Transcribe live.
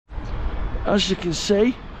as you can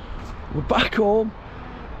see, we're back home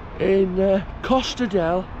in Costa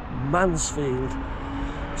del Mansfield.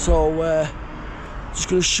 So just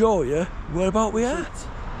going to show you where about we are.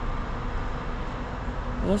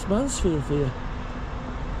 That's Mansfield for you.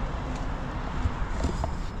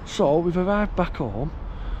 So we've arrived back home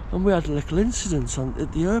and we had a little incident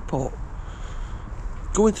at the airport.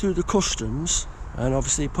 Going through the customs and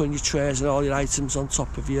obviously putting your trays and all your items on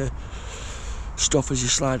top of your stuff as you're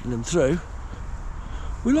sliding them through,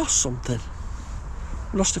 we lost something.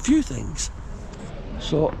 We lost a few things.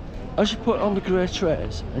 So as you put on the grey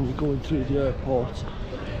trays and you're going through the airport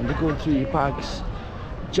and they're going through your bags,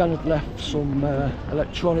 Jan had left some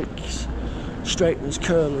electronics, straighteners,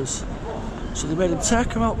 curlers, so they made him take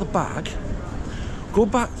them out the bag, go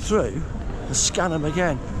back through and scan them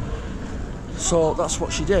again. So that's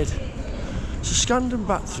what she did. She scanned them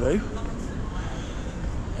back through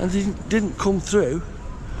and they didn't come through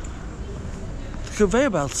the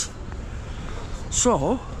conveyor belt.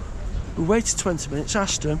 So we waited 20 minutes,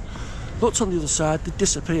 asked them, looked on the other side, they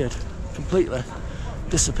disappeared, completely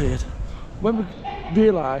disappeared. When we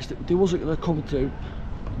realised that they wasn't going to come through,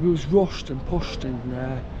 we was rushed and pushed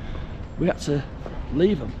and we had to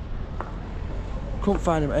leave them. Couldn't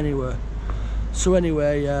find them anywhere. So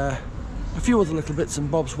anyway, a few other little bits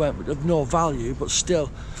and bobs went of no value, but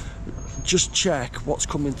still, just check what's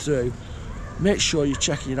coming through. Make sure you're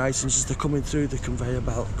checking your items as they're coming through the conveyor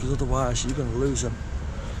belt, because otherwise you're going to lose them.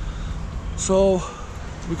 So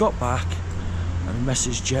we got back and we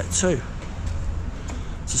messaged Jet2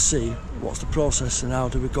 to see what's the process and how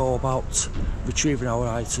do we go about retrieving our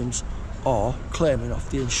items or claiming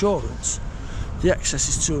off the insurance. The excess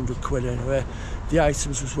is 200 quid anyway. The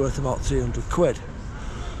items was worth about 300 quid.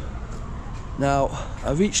 Now,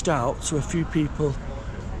 I reached out to a few people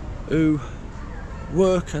who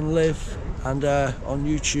work and live and on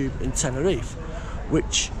YouTube in Tenerife,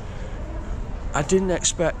 which I didn't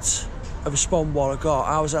expect a response what I got.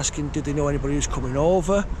 I was asking, did they know anybody who's coming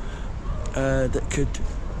over that could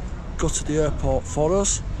go to the airport for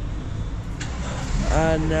us?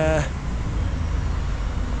 And I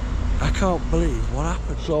can't believe what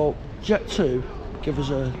happened. So Jet2 gave us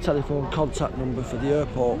a telephone contact number for the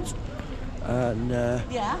airport, and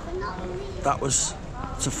that was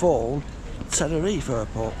to phone Tenerife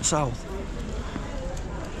Airport South.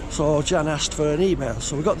 So Jan asked for an email,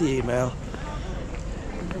 so we got the email,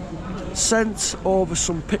 sent over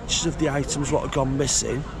some pictures of the items what had gone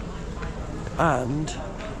missing and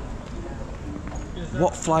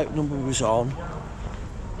what flight number we was on,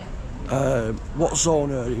 what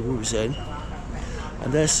zone area we was in,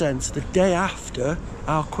 and they sent the day after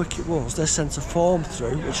how quick it was. They sent a form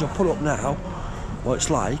through, which I'll put up now, what it's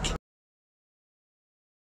like.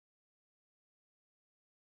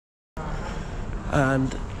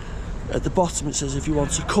 And at the bottom it says if you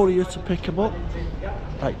want a courier to pick them up,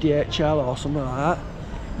 like DHL or something like that,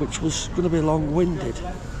 which was going to be long-winded.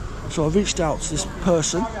 So I reached out to this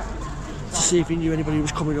person to see if he knew anybody who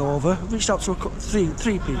was coming over. I reached out to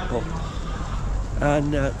three people,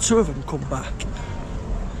 and two of them come back.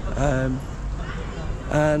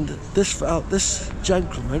 And this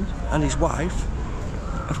gentleman and his wife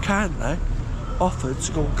have kindly offered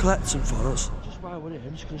to go and collect them for us. Just while we're here,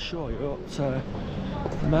 I'm just going to show you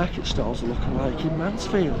what the market stalls are looking like in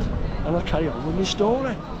Mansfield, and I'll carry on with my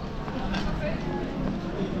story.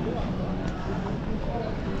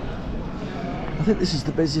 I think this is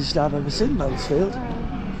the busiest I've ever seen Mansfield.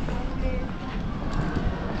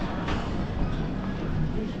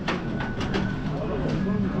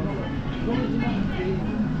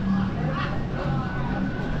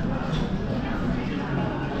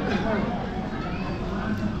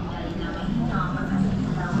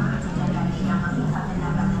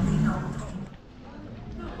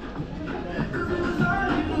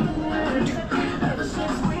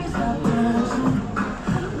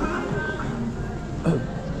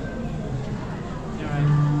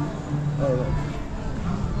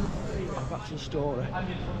 Story.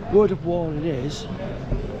 Word of warning is,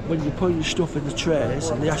 when you're putting your stuff in the trays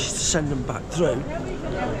and they ask you to send them back through,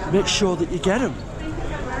 make sure that you get them.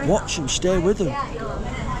 Watch them, stay with them.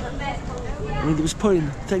 I mean, they was putting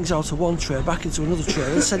things out of one tray back into another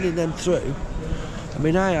tray and sending them through. I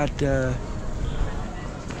mean, I had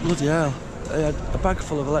bloody hell, I had a bag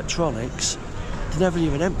full of electronics. They never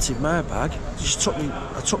even emptied my bag.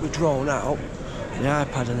 I took my drone out, my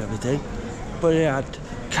iPad and everything, but I had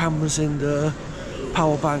cameras in there,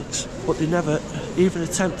 power banks, but they never even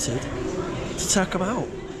attempted to take them out.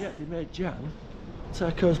 Yet they made Jan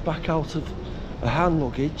take hers back out of her hand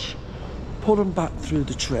luggage, put them back through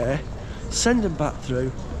the tray, send them back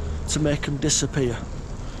through to make them disappear.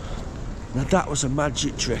 Now that was a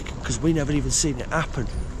magic trick, because we never even seen it happen.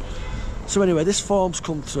 So anyway, this form's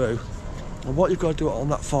come through, and what you've got to do on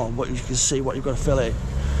that form, what you can see, what you've got to fill in,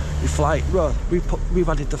 your flight, well, we've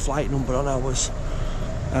added the flight number on ours,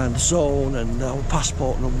 and the zone, and our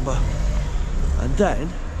passport number, and then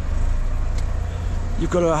you've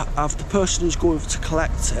got to have the person who's going to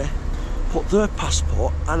collect it put their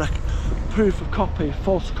passport and a proof of copy,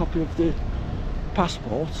 photocopy of the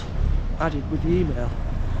passport added with the email.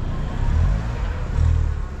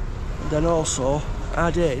 And then also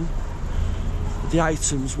add in the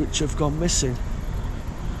items which have gone missing,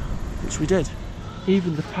 which we did.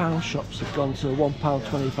 Even the pound shops have gone to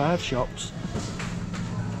 £1.25 shops.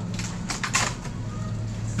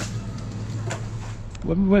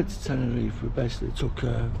 When we went to Tenerife, we basically took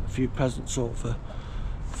a few presents over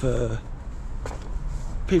for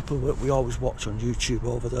people that we always watch on YouTube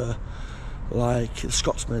over there, like the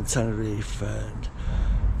Scotsman in Tenerife and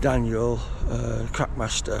Daniel,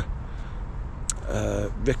 Crackmaster,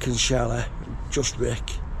 Rick and Shelly, just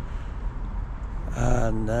Rick,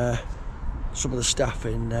 and some of the staff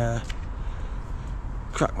in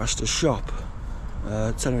Crackmaster's shop,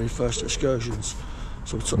 Tenerife First Excursions.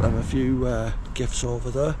 So we took them a few gifts over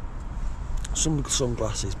there, some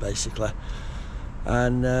sunglasses basically,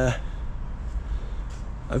 and I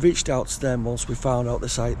reached out to them once we found out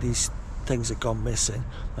these things had gone missing.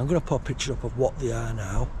 I'm going to put a picture up of what they are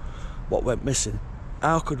now, what went missing.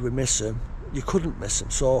 How could we miss them? You couldn't miss them,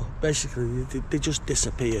 so basically they just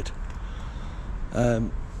disappeared. So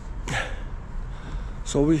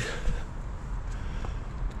we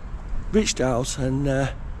reached out,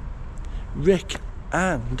 and Rick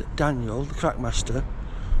and Daniel, the Crackmaster,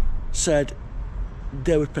 said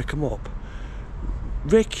they would pick them up.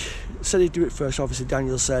 Rick said he'd do it first. Obviously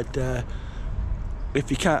Daniel said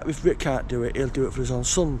if Rick can't do it, he'll do it for us on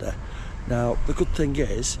Sunday. Now the good thing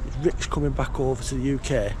is, Rick's coming back over to the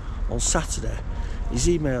UK on Saturday. He's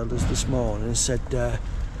emailed us this morning and said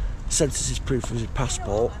sent us his proof of his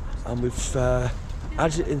passport, and we've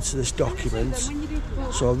added it into this document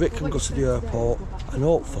so Rick can go to the airport and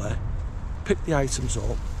hopefully pick the items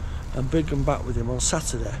up and bring them back with him on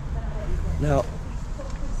Saturday. Now,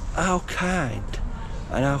 how kind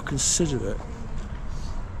and how considerate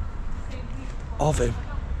of him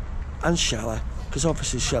and Shelley, because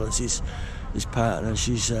obviously Shelley's his partner, and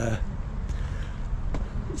she's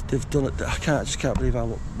they've done it. I just can't believe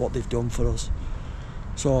what they've done for us.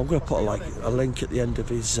 So I'm going to put a link at the end of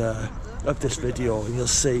his of this video, and you'll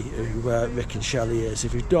see who Rick and Shelley is.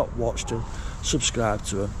 If you've not watched them, subscribe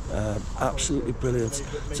to them. Absolutely brilliant.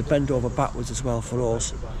 To bend over backwards as well for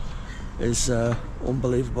us is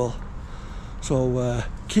unbelievable. So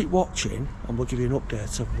keep watching, and we'll give you an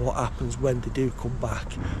update of what happens when they do come back,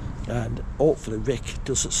 and hopefully Rick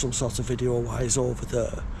does some sort of video wise over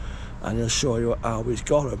there, and he'll show you how he's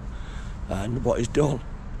got them and what he's done.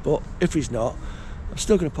 But if he's not, I'm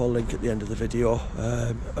still going to put a link at the end of the video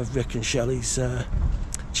of Rick and Shelley's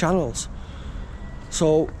channels.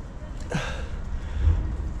 So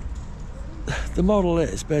the model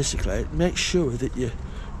is basically, make sure that you're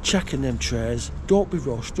checking them trays. Don't be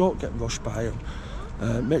rushed, don't get rushed by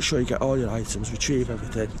them. Make sure you get all your items, retrieve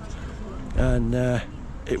everything. And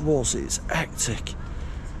it's hectic.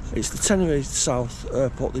 It's the Tenerife South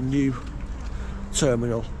Airport, the new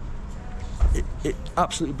terminal. It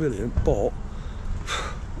absolutely brilliant, but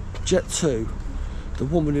Jet 2, the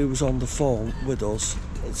woman who was on the phone with us,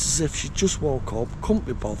 it's as if she just woke up, couldn't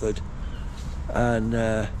be bothered,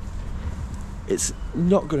 and it's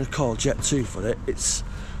not going to call Jet 2 for it. It's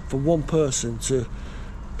for one person to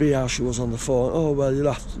be how she was on the phone. Oh well,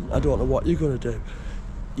 you'll have to, I don't know what you're going to do.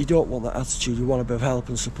 You don't want that attitude, you want a bit of help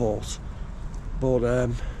and support. But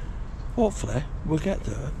hopefully we'll get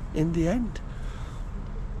there in the end.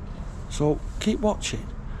 So keep watching,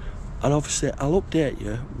 and obviously I'll update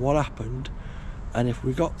you what happened, and if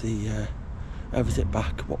we got the everything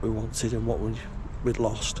back, what we wanted and what we'd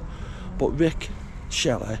lost. But Rick,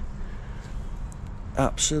 Shelley,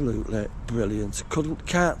 absolutely brilliant.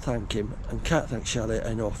 Can't thank him and can't thank Shelley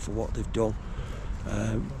enough for what they've done.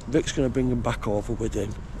 Rick's going to bring them back over with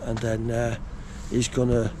him, and then he's going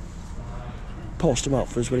to post them out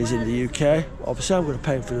for us when he's in the UK. Obviously I'm going to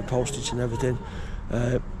pay him for the postage and everything.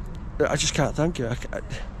 I just can't thank you.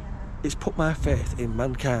 It's put my faith in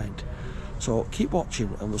mankind. So keep watching,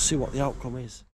 and we'll see what the outcome is.